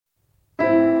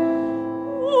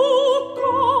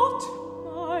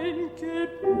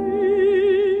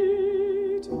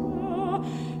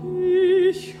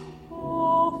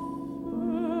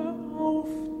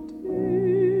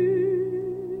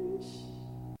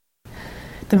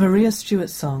The Maria Stuart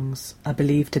songs are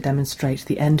believed to demonstrate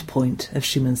the end point of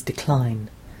Schumann's decline.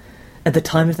 At the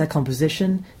time of their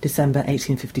composition, December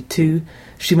 1852,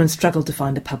 Schumann struggled to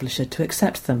find a publisher to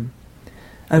accept them.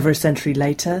 Over a century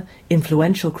later,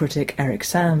 influential critic Eric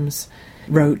Sams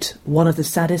wrote, "One of the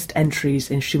saddest entries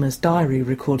in Schumann's diary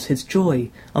records his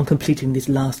joy on completing these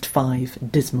last 5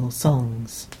 dismal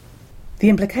songs." The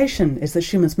implication is that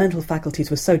Schumann's mental faculties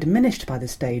were so diminished by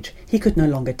this stage he could no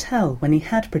longer tell when he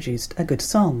had produced a good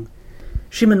song.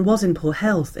 Schumann was in poor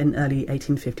health in early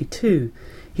 1852.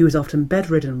 He was often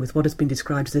bedridden with what has been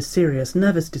described as a serious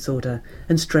nervous disorder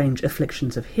and strange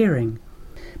afflictions of hearing.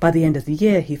 By the end of the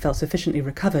year he felt sufficiently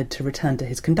recovered to return to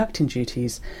his conducting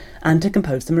duties and to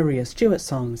compose the Maria Stuart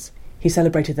songs. He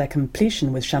celebrated their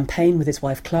completion with champagne with his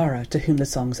wife Clara, to whom the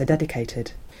songs are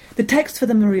dedicated. The texts for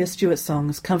the Maria Stuart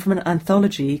songs come from an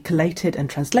anthology collated and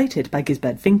translated by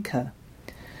Gisbert Wincker.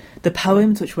 The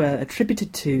poems which were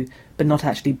attributed to, but not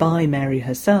actually by, Mary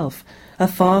herself, are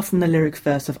far from the lyric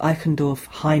verse of Eichendorff,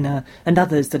 Heine, and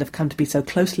others that have come to be so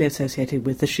closely associated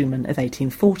with the Schumann of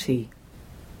 1840.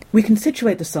 We can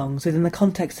situate the songs within the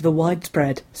context of a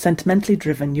widespread, sentimentally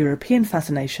driven European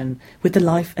fascination with the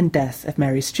life and death of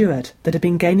Mary Stuart that had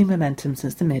been gaining momentum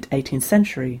since the mid-18th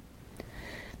century.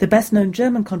 The best-known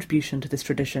German contribution to this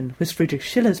tradition was Friedrich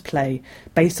Schiller's play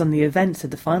based on the events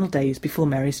of the final days before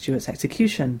Mary Stuart's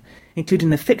execution, including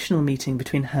the fictional meeting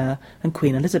between her and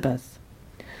Queen Elizabeth.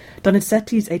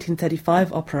 Donizetti's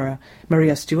 1835 opera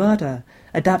Maria Stuarda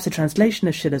adapts a translation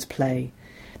of Schiller's play.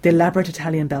 The elaborate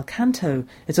Italian bel canto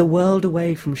is a world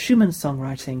away from Schumann's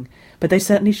songwriting, but they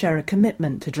certainly share a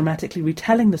commitment to dramatically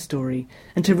retelling the story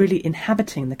and to really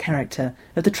inhabiting the character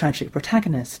of the tragic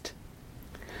protagonist.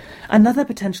 Another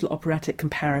potential operatic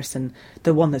comparison,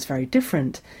 though one that's very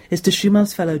different, is to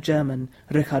Schumann's fellow German,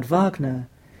 Richard Wagner.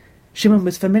 Schumann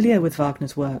was familiar with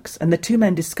Wagner's works, and the two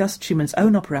men discussed Schumann's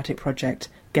own operatic project,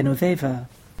 Genoveva.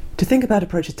 To think about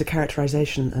approaches to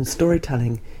characterization and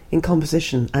storytelling, in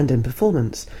composition and in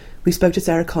performance, we spoke to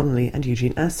Sarah Connolly and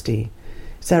Eugene Asti.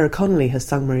 Sarah Connolly has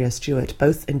sung Maria Stuart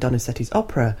both in Donizetti's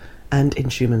opera and in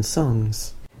Schumann's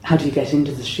songs. How do you get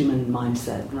into the Schumann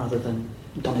mindset rather than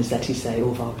Donizetti, say,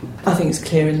 or Wagner? I think it's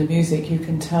clear in the music. You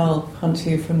can tell, can't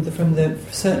you, from the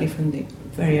certainly from the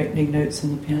very opening notes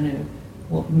in the piano,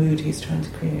 what mood he's trying to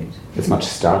create. It's much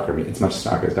starker. It's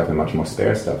definitely much more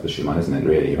spare stuff, the Schumann, isn't it,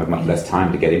 really? You have much less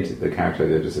time to get into the character.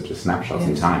 They're just snapshots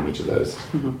in time, each of those.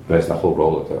 Mm-hmm. Whereas the whole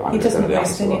role of the... He doesn't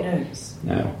waste any notes.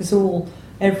 No. It's all...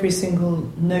 Every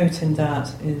single note in that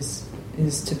is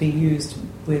to be used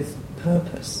with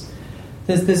purpose.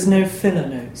 There's no filler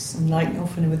notes, and like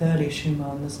often with early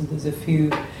Schumann,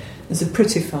 there's a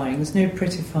prettifying. There's no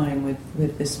prettifying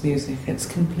with this music. It's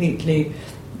completely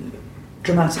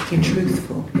dramatically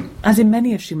truthful. As in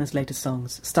many of Schumann's later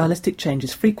songs, stylistic change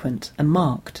is frequent and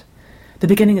marked. The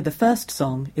beginning of the first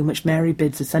song, in which Mary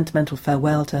bids a sentimental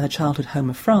farewell to her childhood home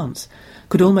of France,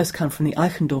 could almost come from the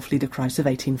Eichendorff Liederkreis of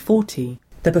 1840.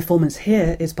 The performance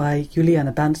here is by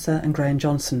Juliana Banzer and Graham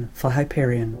Johnson for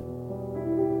Hyperion.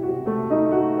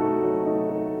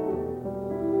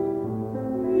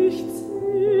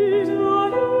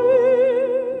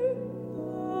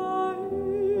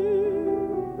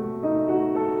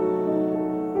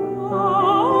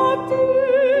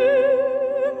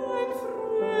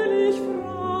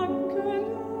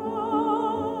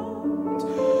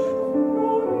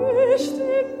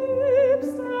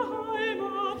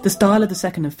 The style of the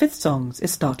second and fifth songs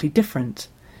is starkly different.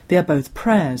 They are both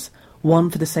prayers,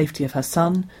 one for the safety of her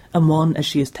son, and one as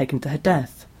she is taken to her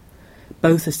death.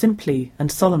 Both are simply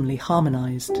and solemnly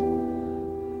harmonised.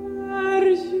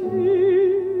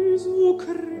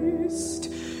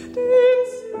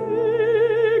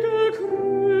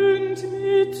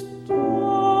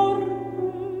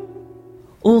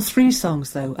 All three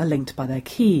songs, though, are linked by their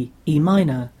key, E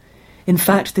minor. In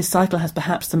fact, this cycle has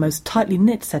perhaps the most tightly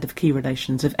knit set of key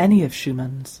relations of any of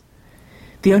Schumann's.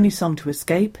 The only song to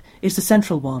escape is the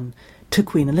central one, To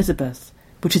Queen Elizabeth,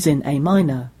 which is in A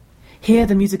minor. Here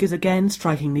the music is again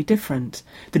strikingly different.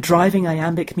 The driving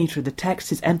iambic metre of the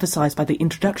text is emphasised by the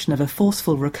introduction of a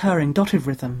forceful recurring dotted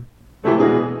rhythm.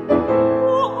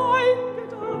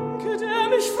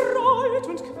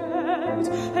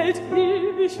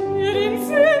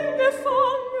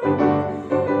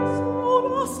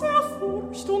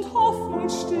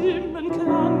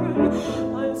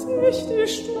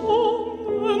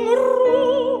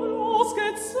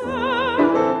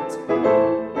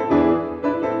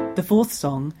 The fourth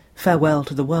song, Farewell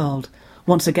to the World,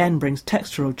 once again brings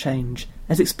textural change,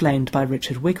 as explained by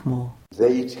Richard Wigmore.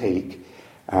 They take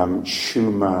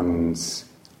Schumann's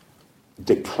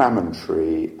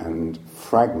declamatory and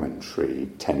fragmentary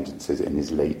tendencies in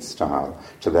his late style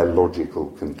to their logical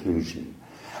conclusion.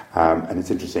 And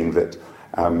it's interesting that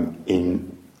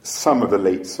in some of the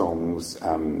late songs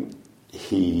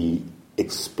he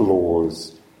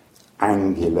explores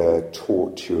angular,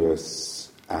 tortuous,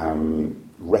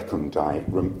 recondite,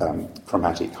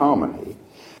 chromatic harmony,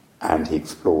 and he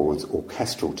explores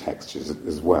orchestral textures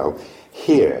as well.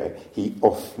 Here he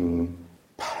often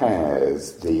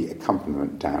pares the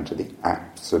accompaniment down to the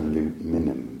absolute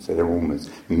minimum, so they're almost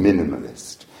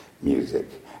minimalist music.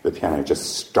 The piano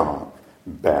just stark,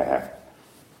 bare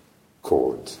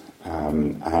chords,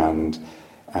 and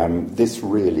this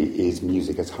really is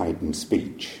music as heightened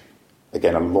speech.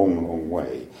 Again, a long, long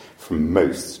way from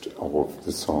most of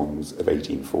the songs of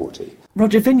 1840.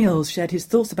 Roger Vignals shared his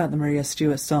thoughts about the Maria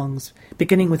Stuart songs,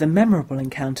 beginning with a memorable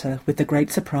encounter with the great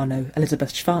soprano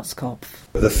Elizabeth Schwarzkopf.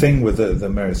 The thing with the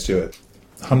Maria Stuart,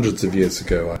 hundreds of years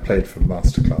ago I played for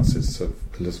masterclasses of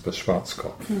Elizabeth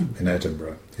Schwarzkopf in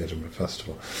Edinburgh, the Edinburgh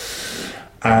Festival.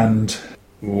 And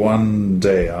one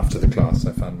day after the class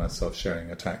I found myself sharing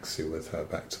a taxi with her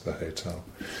back to the hotel.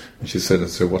 And she said,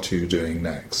 "So what are you doing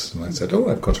next?" And I said, "Oh,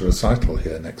 I've got a recital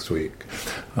here next week."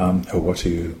 "Oh, what are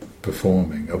you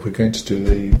performing?" "Oh, we're going to do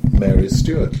the Mary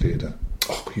Stuart Lieder."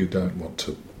 "Oh, you don't want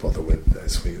to bother with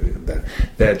this.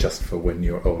 They're just for when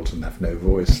you're old and have no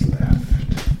voice left."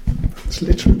 That's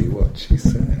literally what she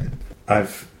said.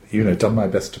 I've, done my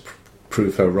best to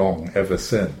prove her wrong ever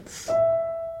since.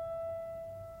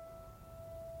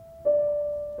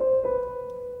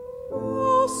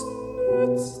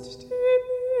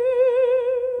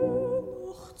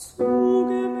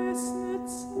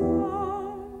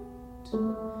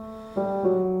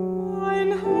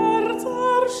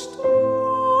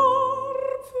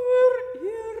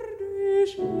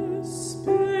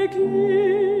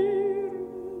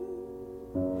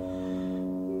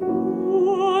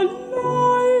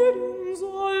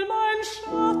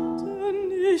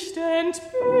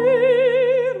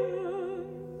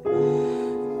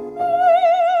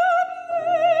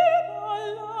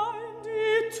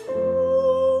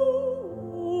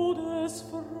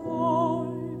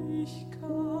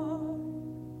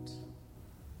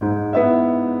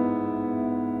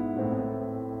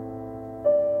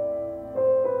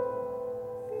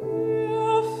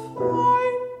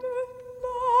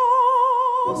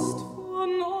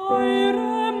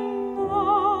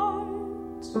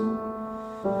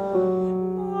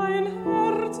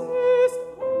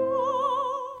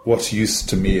 What used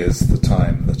to me is the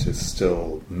time that is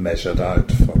still measured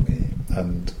out for me,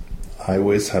 and I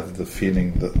always have the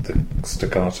feeling that the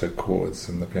staccato chords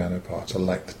in the piano part are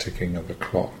like the ticking of a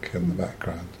clock in the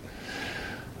background.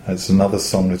 It's another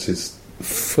song that is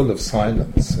full of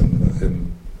silence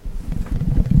in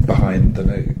behind the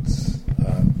notes,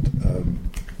 and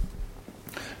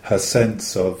her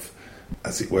sense of,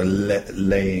 as it were,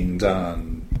 laying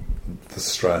down the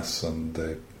stress and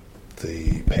the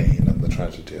pain and the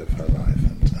tragedy of her life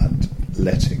and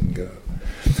letting go.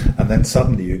 And then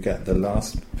suddenly you get the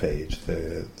last page,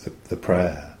 the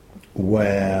prayer,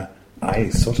 where I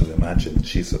sort of imagine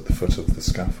she's at the foot of the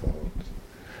scaffold.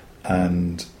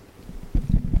 And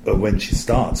when she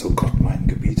starts, "Oh Gott, mein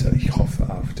Gebieter, ich hoffe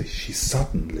auf dich," she's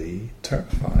suddenly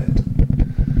terrified.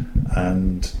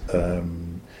 And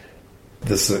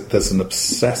there's an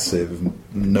obsessive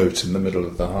note in the middle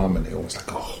of the harmony, almost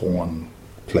like a horn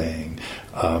playing,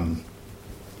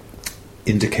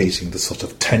 indicating the sort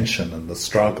of tension and the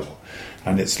struggle.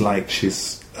 And it's like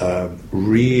she's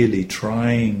really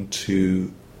trying to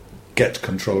get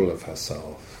control of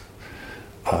herself,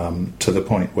 to the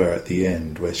point where at the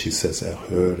end, where she says,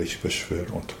 "Erhöre, ich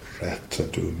beschwöre und rette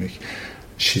du mich,"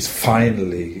 she's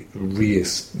finally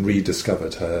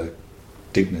rediscovered her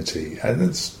dignity. And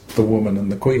it's the woman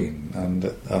and the queen. And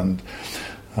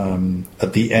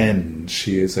at the end,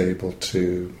 she is able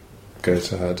to go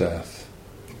to her death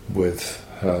with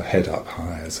her head up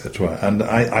high, as it were. And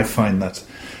I find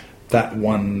that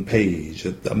one page,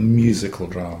 a musical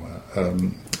drama,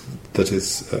 that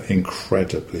is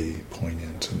incredibly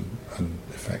poignant and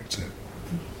effective.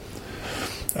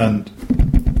 And,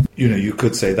 you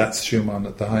could say that's Schumann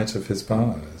at the height of his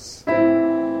powers.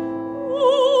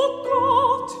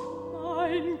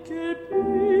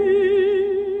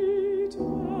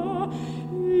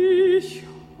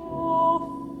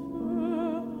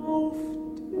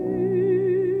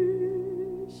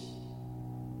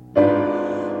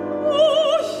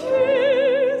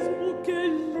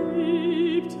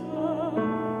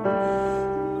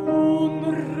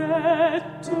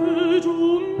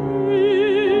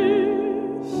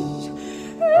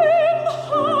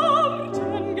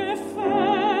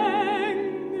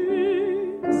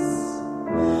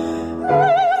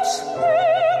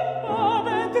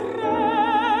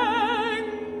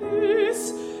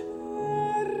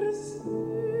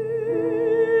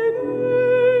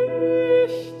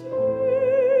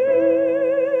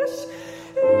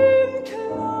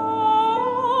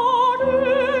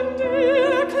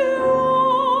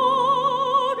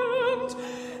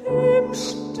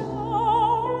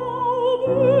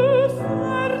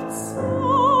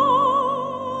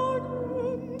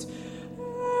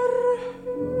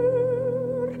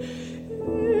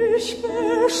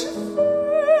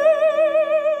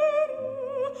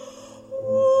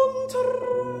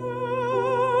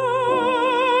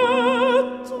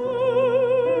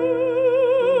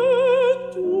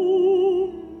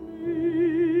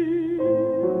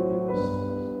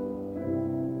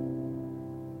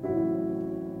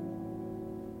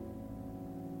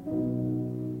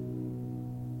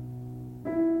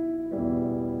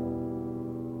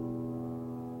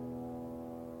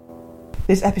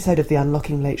 This episode of the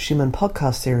Unlocking Late Schumann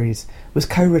podcast series was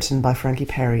co-written by Frankie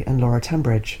Perry and Laura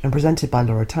Tunbridge and presented by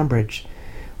Laura Tunbridge.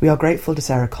 We are grateful to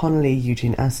Sarah Connolly,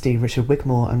 Eugene Asti, Richard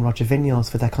Wigmore and Roger Vignoles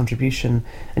for their contribution,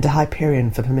 and to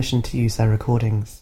Hyperion for permission to use their recordings.